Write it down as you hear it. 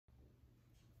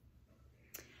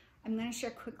I'm going to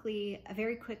share quickly a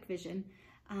very quick vision.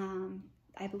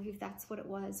 I believe that's what it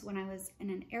was when I was in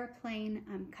an airplane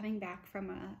coming back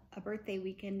from a birthday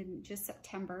weekend in just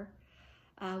September.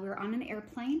 We were on an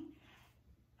airplane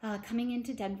coming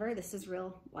into Denver. This is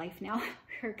real life now.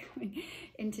 We were coming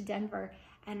into Denver,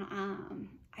 and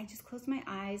I just closed my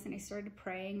eyes and I started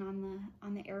praying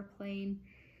on the airplane,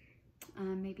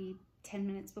 maybe 10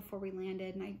 minutes before we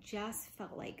landed, and I just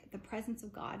felt like the presence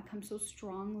of God come so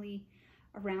strongly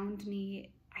around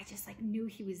me. I just like knew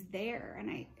he was there, and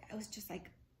I was just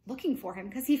like looking for him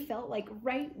because he felt like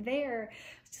right there.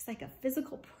 It was just like a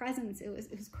physical presence. It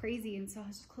was crazy. And so I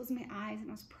was just closing my eyes and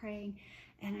I was praying,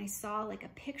 and I saw like a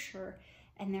picture,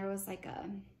 and there was like a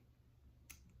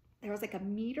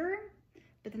meter,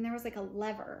 but then there was like a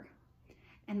lever.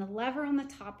 And the lever on the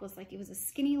top was like, it was a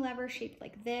skinny lever shaped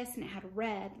like this, and it had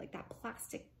red, like that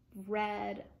plastic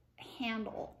red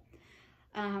handle.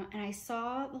 And I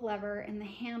saw the lever, and the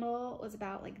handle was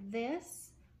about like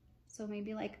this. So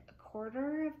maybe like a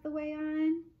quarter of the way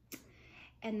on.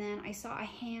 And then I saw a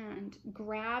hand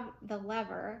grab the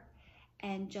lever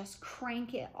and just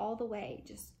crank it all the way.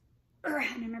 And I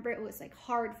remember it was like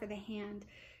hard for the hand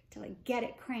to like get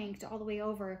it cranked all the way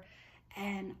over.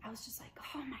 And I was just like,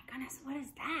 oh my goodness, what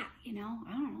is that? You know,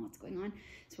 I don't know what's going on.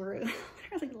 So we're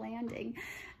literally landing,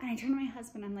 and I turned to my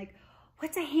husband, I'm like,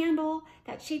 what's a handle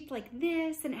that's shaped like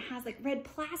this, and it has like red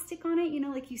plastic on it, you know,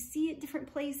 like you see it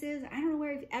different places. I don't know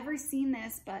where I've ever seen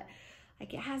this, but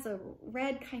like it has a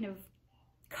red kind of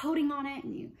coating on it,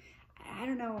 and I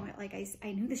don't know, like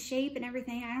I knew the shape and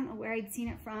everything. I don't know where I'd seen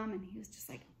it from. And he was just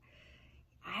like,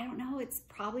 I don't know, it's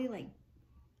probably like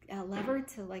a lever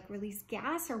to like release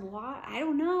gas or what, I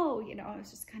don't know, you know. I was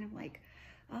just kind of like,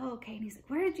 oh, okay. And he's like,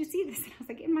 where did you see this? And I was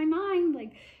like, in my mind,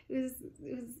 like it was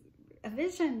a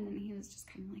vision. And he was just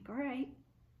kind of like, all right.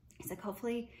 He's like,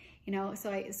 hopefully, you know.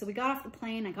 So we got off the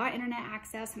plane, I got internet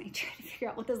access, and I tried to figure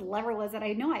out what this lever was that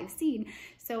I know I've seen.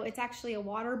 So it's actually a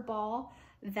water ball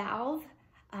valve.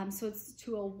 So it's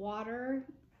to a water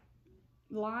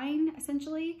line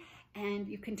essentially, and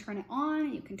you can turn it on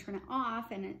and you can turn it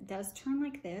off, and it does turn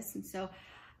like this. And so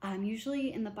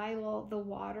usually in the Bible, the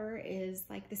water is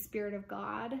like the Spirit of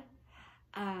God.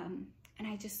 And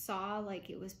I just saw like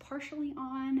it was partially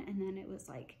on, and then it was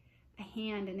like a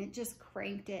hand, and it just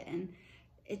cranked it, and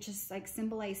it just like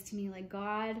symbolized to me like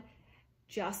God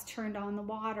just turned on the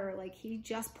water, like he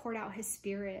just poured out his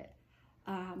Spirit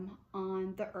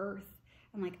on the earth.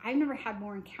 And like, I've never had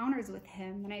more encounters with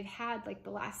him than I've had like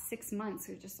the last 6 months.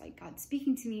 It was just like God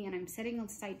speaking to me, and I'm setting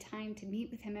aside time to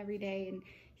meet with him every day, and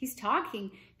he's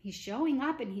talking, he's showing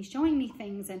up, and he's showing me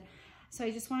things. And so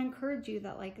I just want to encourage you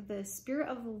that like the Spirit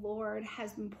of the Lord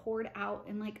has been poured out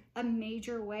in like a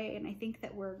major way. And I think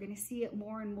that we're going to see it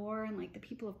more and more. And like the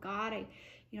people of God, I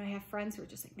have friends who are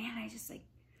just like, man,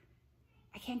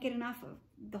 I can't get enough of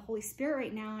the Holy Spirit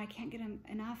right now. I can't get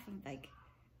enough of like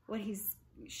what he's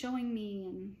showing me,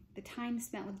 and the time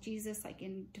spent with Jesus, like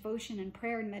in devotion and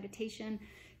prayer and meditation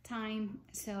time.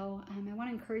 So I want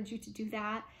to encourage you to do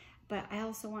that. But I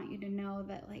also want you to know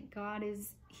that like God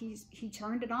he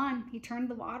turned it on. He turned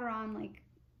the water on, like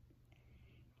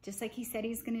just like he said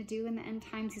he's going to do in the end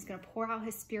times. He's going to pour out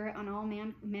his Spirit on all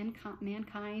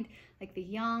mankind. Like the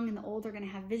young and the old are going to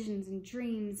have visions and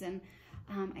dreams. And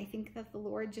I think that the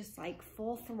Lord just like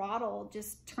full throttle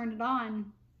just turned it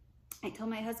on. I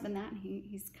told my husband that, and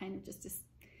he's kind of just a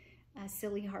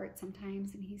silly heart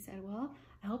sometimes. And he said, well,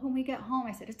 I hope when we get home,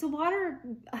 I said, it's a water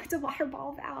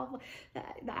ball valve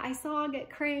that I saw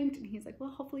get cranked. And he's like, well,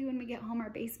 hopefully when we get home,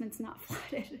 our basement's not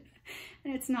flooded.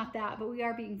 And it's not that, but we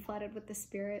are being flooded with the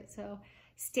Spirit. So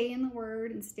stay in the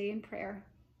Word and stay in prayer.